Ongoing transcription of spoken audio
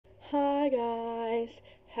Guys,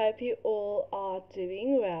 hope you all are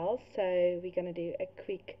doing well. So we're gonna do a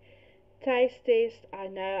quick taste test. I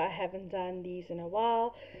know I haven't done these in a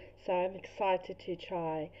while, so I'm excited to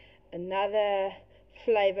try another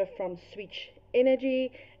flavor from Switch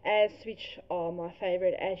Energy, as Switch are my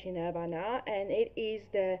favorite, as you know by now, and it is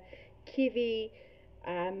the kiwi,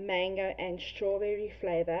 mango and strawberry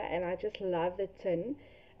flavor. And I just love the tin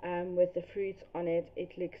with the fruits on it.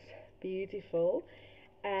 It looks beautiful.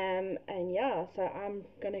 And yeah, so I'm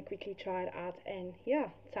gonna quickly try it out and yeah,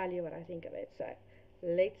 tell you what I think of it. So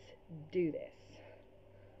let's do this.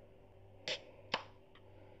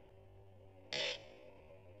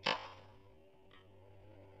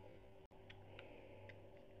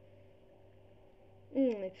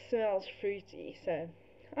 It smells fruity, so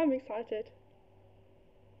I'm excited.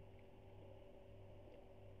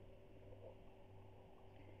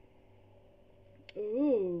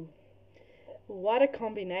 Ooh, what a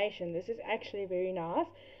combination. This is actually very nice.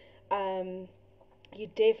 Um, you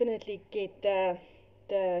definitely get the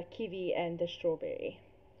kiwi and the strawberry.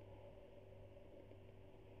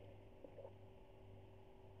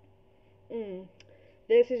 Mm,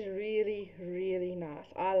 this is really, really nice.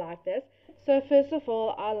 I like this. So first of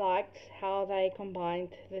all, I liked how they combined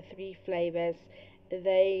the three flavors.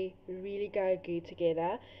 They really go good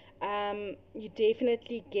together. You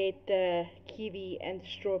definitely get the kiwi and the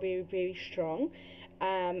strawberry very strong,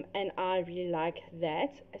 and I really like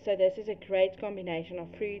that. So this is a great combination of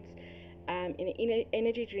fruits in an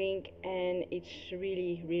energy drink, and it's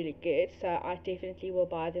really, really good. So I definitely will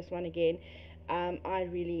buy this one again. I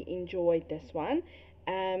really enjoyed this one.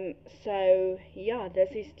 Um, so yeah, this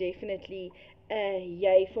is definitely a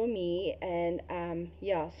yay for me, and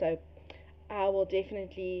yeah, so I will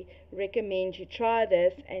definitely recommend you try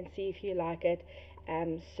this and see if you like it.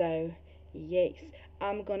 So yes,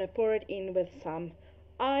 I'm gonna pour it in with some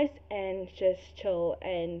ice and just chill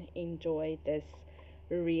and enjoy this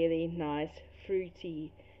really nice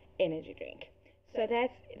fruity energy drink. So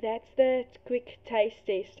that's the quick taste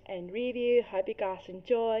test and review. Hope you guys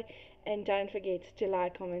enjoy, and don't forget to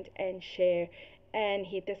like, comment and share, and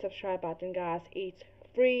hit the subscribe button, guys. It's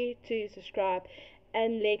free to subscribe,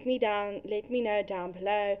 and let me know down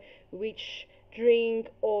below which drink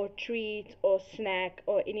or treat or snack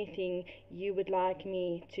or anything you would like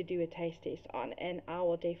me to do a taste test on, and I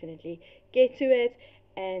will definitely get to it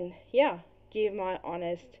and yeah, give my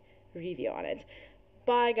honest review on it.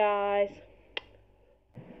 Bye guys.